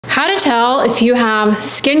How to tell if you have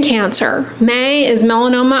skin cancer. May is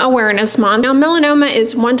Melanoma Awareness Month. Now, melanoma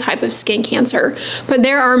is one type of skin cancer, but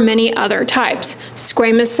there are many other types.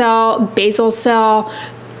 Squamous cell, basal cell,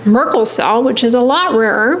 Merkel cell, which is a lot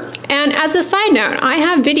rarer. And as a side note, I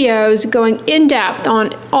have videos going in depth on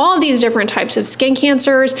all of these different types of skin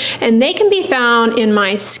cancers, and they can be found in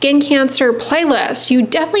my skin cancer playlist. You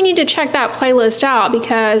definitely need to check that playlist out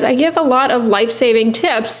because I give a lot of life-saving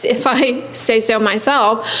tips, if I say so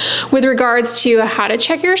myself, with regards to how to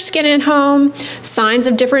check your skin at home, signs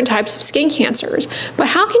of different types of skin cancers. But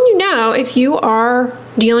how can you know if you are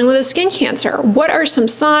dealing with a skin cancer? What are some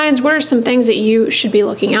signs? What are some things that you should be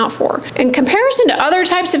looking out for? In comparison to other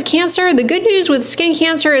types of cancer, the good news with skin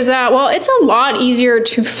cancer is that, well, it's a lot easier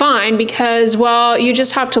to find because, well, you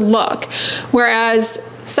just have to look. Whereas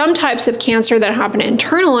some types of cancer that happen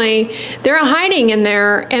internally, they're hiding in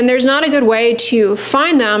there and there's not a good way to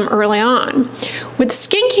find them early on. With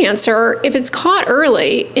skin cancer, if it's caught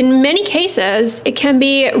early, in many cases, it can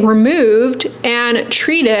be removed and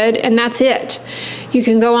treated, and that's it. You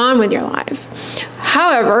can go on with your life.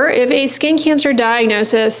 However, if a skin cancer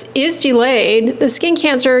diagnosis is delayed, the skin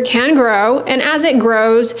cancer can grow, and as it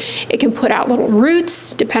grows, it can put out little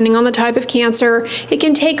roots, depending on the type of cancer. It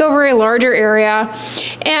can take over a larger area,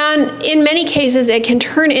 and in many cases, it can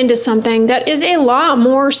turn into something that is a lot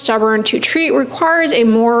more stubborn to treat, requires a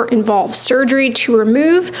more involved surgery to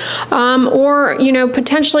remove, or,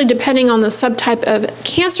 potentially, depending on the subtype of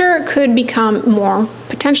cancer, could become more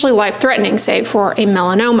potentially life-threatening, say for a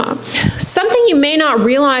melanoma. Something you may not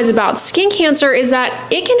realize about skin cancer is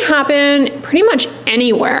that it can happen pretty much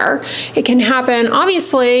anywhere. It can happen,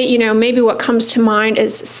 obviously, maybe what comes to mind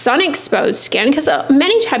is sun-exposed skin, because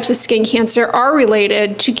many types of skin cancer are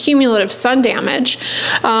related to cumulative sun damage.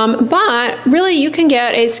 But really, you can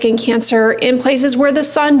get a skin cancer in places where the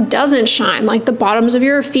sun doesn't shine, like the bottoms of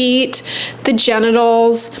your feet, the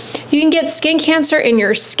genitals. You can get skin cancer in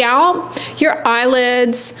your scalp, your eyelids,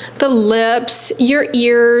 the lips, your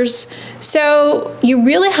ears. So you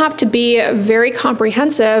really have to be very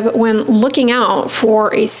comprehensive when looking out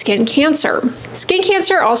for a skin cancer. Skin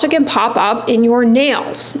cancer also can pop up in your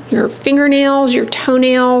nails, your fingernails, your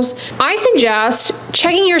toenails. I suggest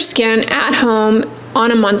checking your skin at home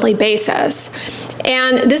on a monthly basis.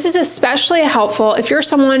 And this is especially helpful if you're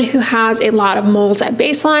someone who has a lot of moles at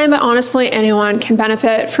baseline, but honestly, anyone can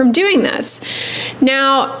benefit from doing this.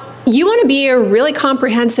 Now, you want to be really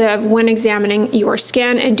comprehensive when examining your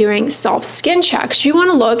skin and doing self-skin checks. You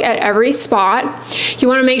want to look at every spot. You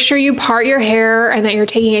want to make sure you part your hair and that you're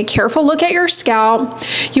taking a careful look at your scalp.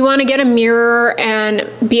 You want to get a mirror and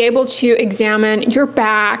be able to examine your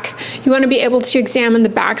back. You want to be able to examine the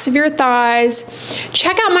backs of your thighs.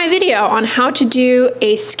 Check out my video on how to do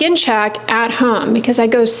a skin check at home because I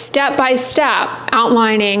go step by step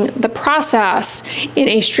outlining the process in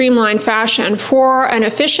a streamlined fashion for an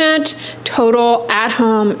efficient total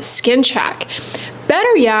at-home skin check.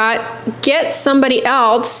 Better yet, get somebody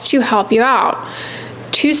else to help you out.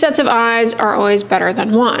 2 sets of eyes are always better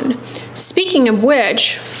than one. Speaking of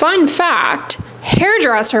which, fun fact,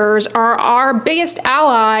 hairdressers are our biggest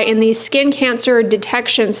ally in the skin cancer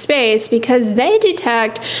detection space because they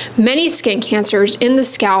detect many skin cancers in the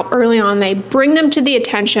scalp early on. They bring them to the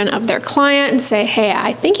attention of their client and say, hey,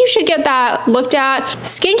 I think you should get that looked at.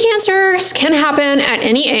 Skin cancers can happen at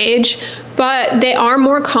any age, but they are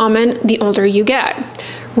more common the older you get.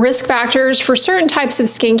 Risk factors for certain types of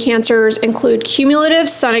skin cancers include cumulative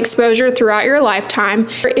sun exposure throughout your lifetime.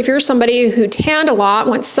 If you're somebody who tanned a lot,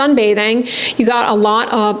 went sunbathing, you got a lot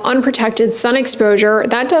of unprotected sun exposure,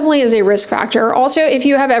 that definitely is a risk factor. Also, if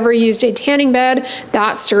you have ever used a tanning bed,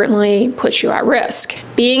 that certainly puts you at risk.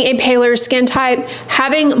 Being a paler skin type,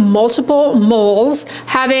 having multiple moles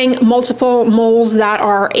that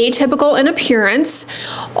are atypical in appearance,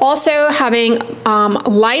 also having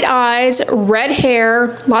light eyes, red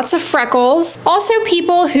hair, lots of freckles. Also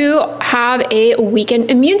people who have a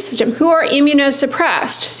weakened immune system, who are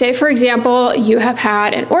immunosuppressed. Say, for example, you have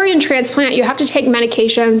had an organ transplant, you have to take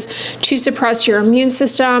medications to suppress your immune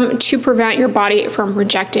system to prevent your body from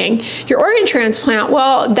rejecting your organ transplant.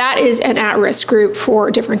 Well, that is an at-risk group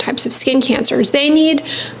for different types of skin cancers. They need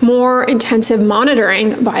more intensive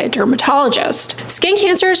monitoring by a dermatologist. Skin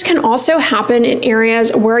cancers can also happen in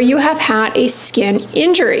areas where you have had a skin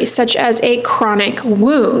injury, such as a chronic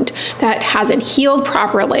wound that hasn't healed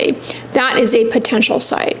properly. That is a potential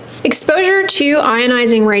site. Exposure to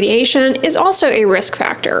ionizing radiation is also a risk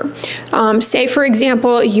factor. Say, for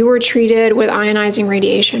example, you were treated with ionizing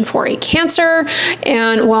radiation for a cancer,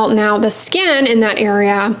 and well, now the skin in that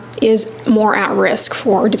area is more at risk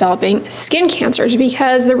for developing skin cancers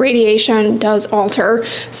because the radiation does alter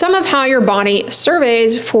some of how your body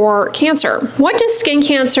surveys for cancer. What does skin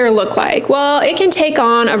cancer look like? Well, it can take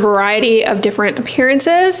on a variety of different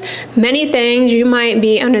appearances. Many things you might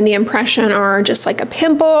be under the impression are just like a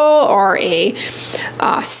pimple or a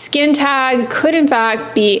skin tag could in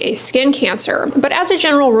fact be a skin cancer. But as a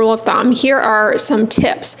general rule of thumb, here are some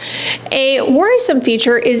tips. A worrisome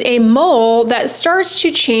feature is a mole that starts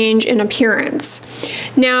to change in appearance.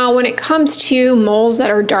 Now, when it comes to moles that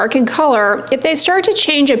are dark in color, if they start to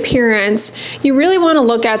change appearance, you really want to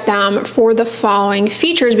look at them for the following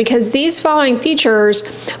features because these following features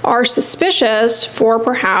are suspicious for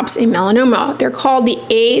perhaps a melanoma. They're called the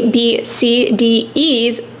A, B, C, D,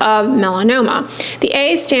 E's of melanoma. The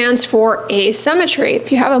A stands for asymmetry.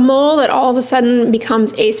 If you have a mole that all of a sudden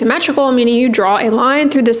becomes asymmetrical, meaning you draw a line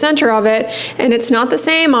through the center of it and it's not the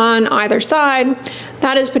same on either side,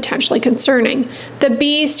 that is potentially concerning. The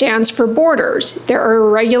B stands for borders. There are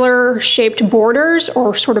irregular shaped borders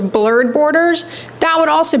or sort of blurred borders. That would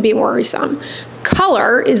also be worrisome.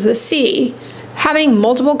 Color is the C. Having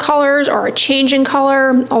multiple colors or a change in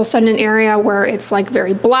color, all of a sudden an area where it's like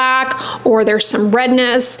very black or there's some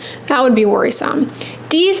redness, that would be worrisome.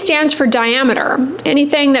 D stands for diameter.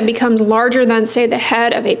 Anything that becomes larger than, say, the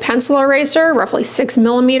head of a pencil eraser, roughly 6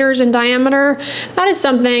 millimeters in diameter, that is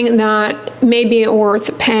something that may be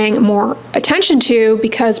worth paying more attention to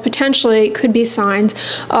because potentially it could be signs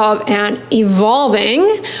of an evolving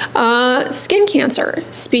skin cancer.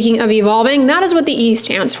 Speaking of evolving, that is what the E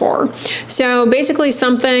stands for. So basically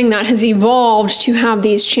something that has evolved to have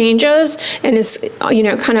these changes and is,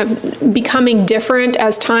 kind of becoming different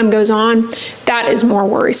as time goes on, that is more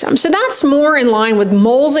worrisome. So that's more in line with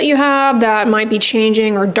moles that you have that might be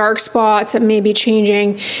changing or dark spots that may be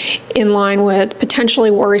changing in line with potentially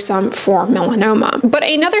worrisome for melanoma. But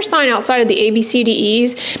another sign outside of the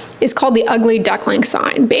ABCDEs is called the ugly duckling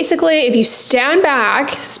sign. Basically, if you stand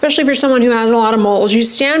back, especially if you're someone who has a lot of moles, you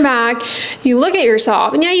stand back, you look at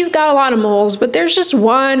yourself, and yeah, you've got a lot of moles, but there's just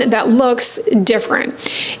one that looks different.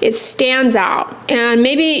 It stands out, and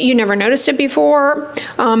maybe you never noticed it before,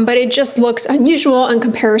 but it just looks unusual in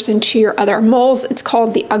comparison to your other moles. It's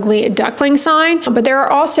called the ugly duckling sign. But there are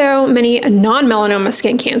also many non-melanoma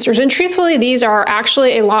skin cancers, and truthfully, these are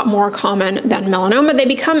actually a lot more common than melanoma. They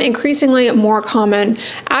become increasingly more common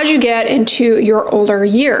as you get into your older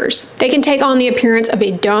years. They can take on the appearance of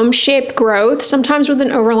a dome-shaped growth, sometimes with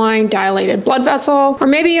an overlying dilated blood vessel, or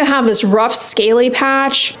maybe you have this rough, scaly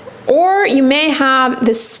patch, or you may have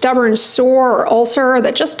this stubborn sore or ulcer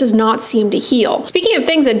that just does not seem to heal. Speaking of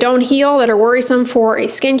things that don't heal that are worrisome for a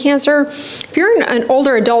skin cancer, if you're an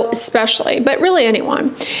older adult especially, but really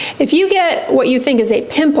anyone, if you get what you think is a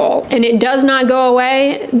pimple and it does not go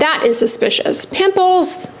away, that is suspicious.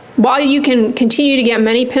 Pimples, while you can continue to get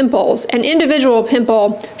many pimples, an individual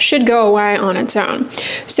pimple should go away on its own.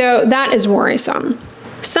 So that is worrisome.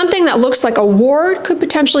 Something that looks like a wart could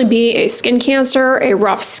potentially be a skin cancer, a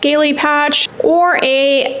rough scaly patch, or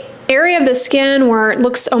an area of the skin where it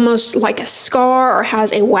looks almost like a scar or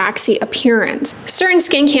has a waxy appearance. Certain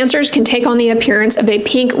skin cancers can take on the appearance of a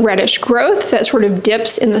pink reddish growth that sort of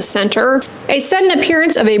dips in the center. A sudden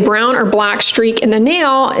appearance of a brown or black streak in the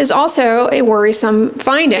nail is also a worrisome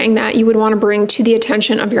finding that you would want to bring to the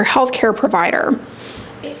attention of your healthcare provider.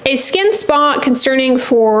 A skin spot concerning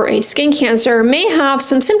for a skin cancer may have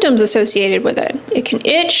some symptoms associated with it. It can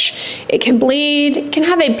itch, it can bleed, it can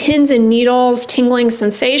have a pins and needles tingling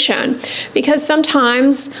sensation because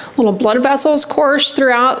sometimes little blood vessels course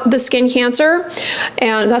throughout the skin cancer,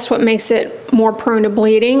 and that's what makes it more prone to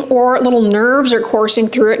bleeding, or little nerves are coursing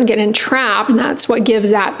through it and get entrapped, and that's what gives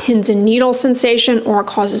that pins and needle sensation or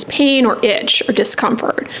causes pain or itch or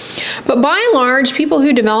discomfort. But by and large, people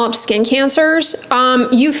who develop skin cancers,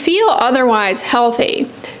 you feel otherwise healthy.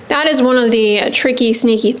 That is one of the tricky,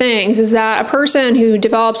 sneaky things, is that a person who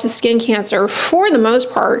develops a skin cancer, for the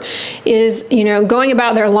most part, is, going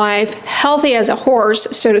about their life healthy as a horse,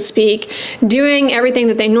 so to speak, doing everything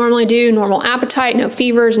that they normally do, normal appetite, no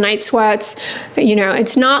fevers, night sweats.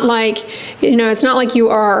 It's not like, you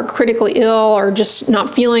are critically ill or just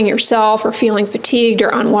not feeling yourself or feeling fatigued or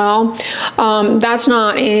unwell. That's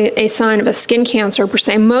not a sign of a skin cancer per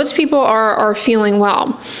se. Most people are feeling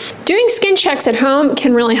well. Doing skin checks at home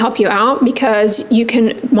can really help you out because you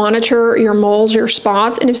can monitor your moles, your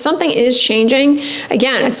spots, and if something is changing,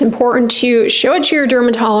 again, it's important to show it to your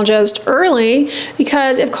dermatologist early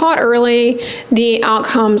because if caught early, the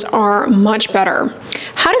outcomes are much better.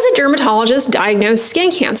 How does a dermatologist diagnose skin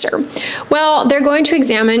cancer? Well, they're going to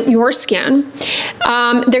examine your skin.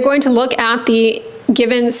 They're going to look at the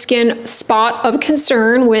given skin spot of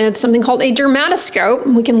concern with something called a dermatoscope.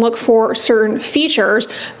 We can look for certain features,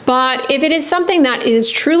 but if it is something that is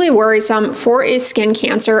truly worrisome for a skin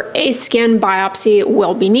cancer, a skin biopsy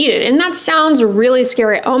will be needed. And that sounds really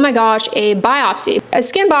scary. Oh my gosh, a biopsy. A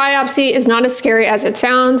skin biopsy is not as scary as it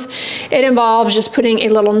sounds. It involves just putting a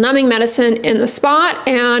little numbing medicine in the spot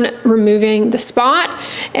and removing the spot,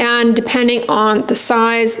 and depending on the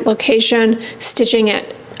size, location, stitching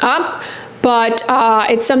it up. But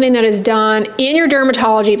it's something that is done in your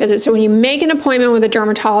dermatology visit. So when you make an appointment with a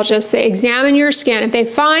dermatologist, they examine your skin. If they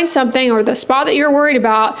find something, or the spot that you're worried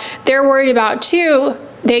about, they're worried about too,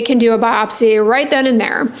 they can do a biopsy right then and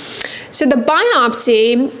there. So the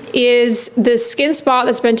biopsy is the skin spot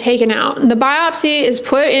that's been taken out. And the biopsy is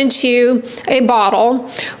put into a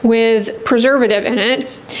bottle with preservative in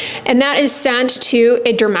it, and that is sent to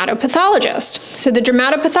a dermatopathologist. So the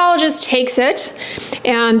dermatopathologist takes it,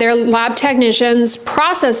 and their lab technicians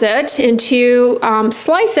process it into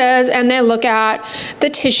slices, and they look at the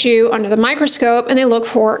tissue under the microscope, and they look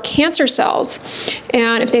for cancer cells.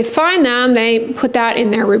 And if they find them, they put that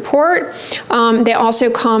in their report. They also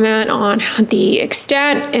comment on the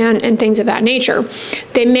extent and things of that nature.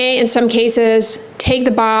 They may, in some cases, take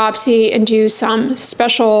the biopsy and do some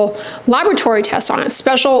special laboratory tests on it,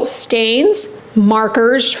 special stains,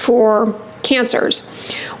 markers for cancers.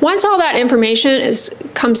 Once all that information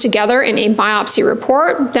comes together in a biopsy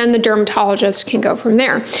report, then the dermatologist can go from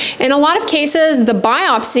there. In a lot of cases, the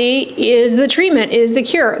biopsy is the treatment, is the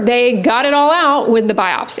cure. They got it all out with the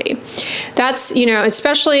biopsy. That's, you know,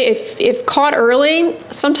 especially if caught early,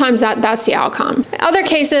 sometimes that's the outcome. In other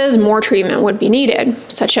cases, more treatment would be needed,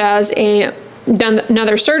 such as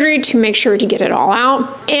another surgery to make sure to get it all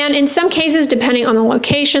out. And in some cases, depending on the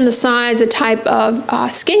location, the size, the type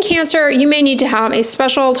of skin cancer, you may need to have a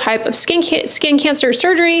special type of skin cancer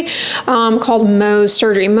surgery called Mohs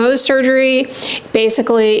surgery. Mohs surgery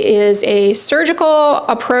basically is a surgical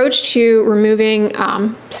approach to removing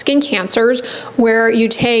skin cancers, where you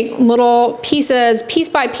take little pieces, piece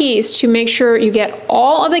by piece, to make sure you get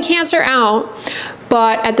all of the cancer out.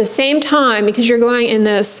 But at the same time, because you're going in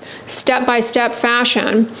this step-by-step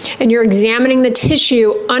fashion, and you're examining the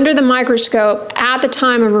tissue under the microscope at the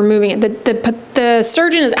time of removing it, the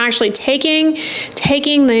surgeon is actually taking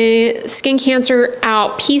the skin cancer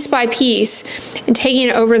out piece by piece and taking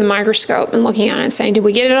it over the microscope and looking at it and saying, did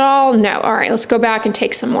we get it all? No. All right, let's go back and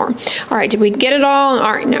take some more. All right, did we get it all?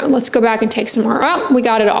 All right, no, let's go back and take some more. Oh, we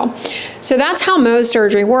got it all. So that's how Mohs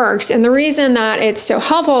surgery works. And the reason that it's so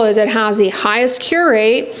helpful is it has the highest cure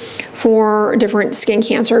rate for different skin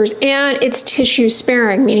cancers, and it's tissue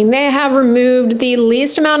sparing, meaning they have removed the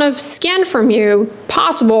least amount of skin from you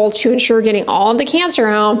possible to ensure getting all of the cancer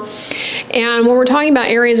out. And when we're talking about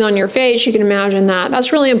areas on your face, you can imagine that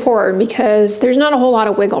that's really important, because there's not a whole lot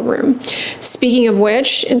of wiggle room. Speaking of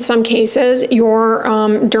which, in some cases, your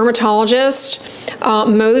dermatologist,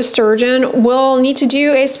 Mohs surgeon will need to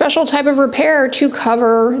do a special type of repair to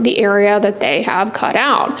cover the area that they have cut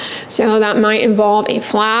out. So that might involve a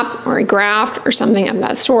flap or a graft or something of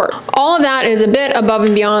that sort. All of that is a bit above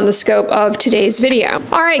and beyond the scope of today's video.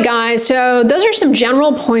 All right, guys, so those are some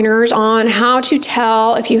general pointers on how to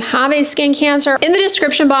tell if you have a skin cancer. In the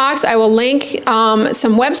description box, I will link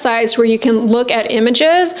some websites where you can look at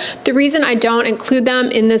images. The reason I don't include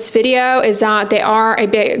them in this video is that they are a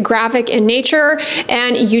bit graphic in nature,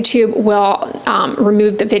 and YouTube will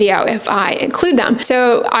remove the video if I include them.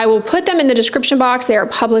 So I will put them in the description box. They are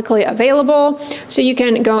publicly available, so you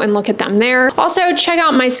can go and look at them there. Also, check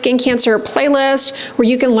out my skin cancer playlist, where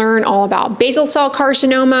you can learn all about basal cell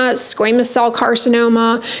carcinoma, squamous cell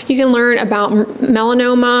carcinoma. You can learn about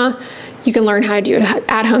melanoma. You can learn how to do an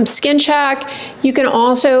at-home skin check. You can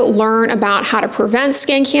also learn about how to prevent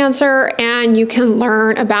skin cancer, and you can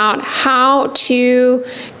learn about how to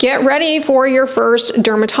get ready for your first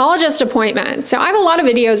dermatologist appointment. So I have a lot of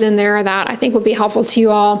videos in there that I think will be helpful to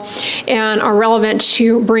you all and are relevant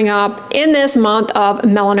to bring up in this month of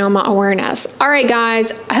melanoma awareness. All right,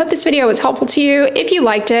 guys, I hope this video was helpful to you. If you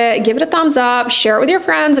liked it, give it a thumbs up, share it with your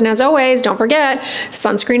friends, and as always, don't forget,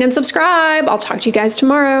 sunscreen and subscribe. I'll talk to you guys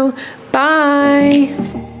tomorrow. Bye.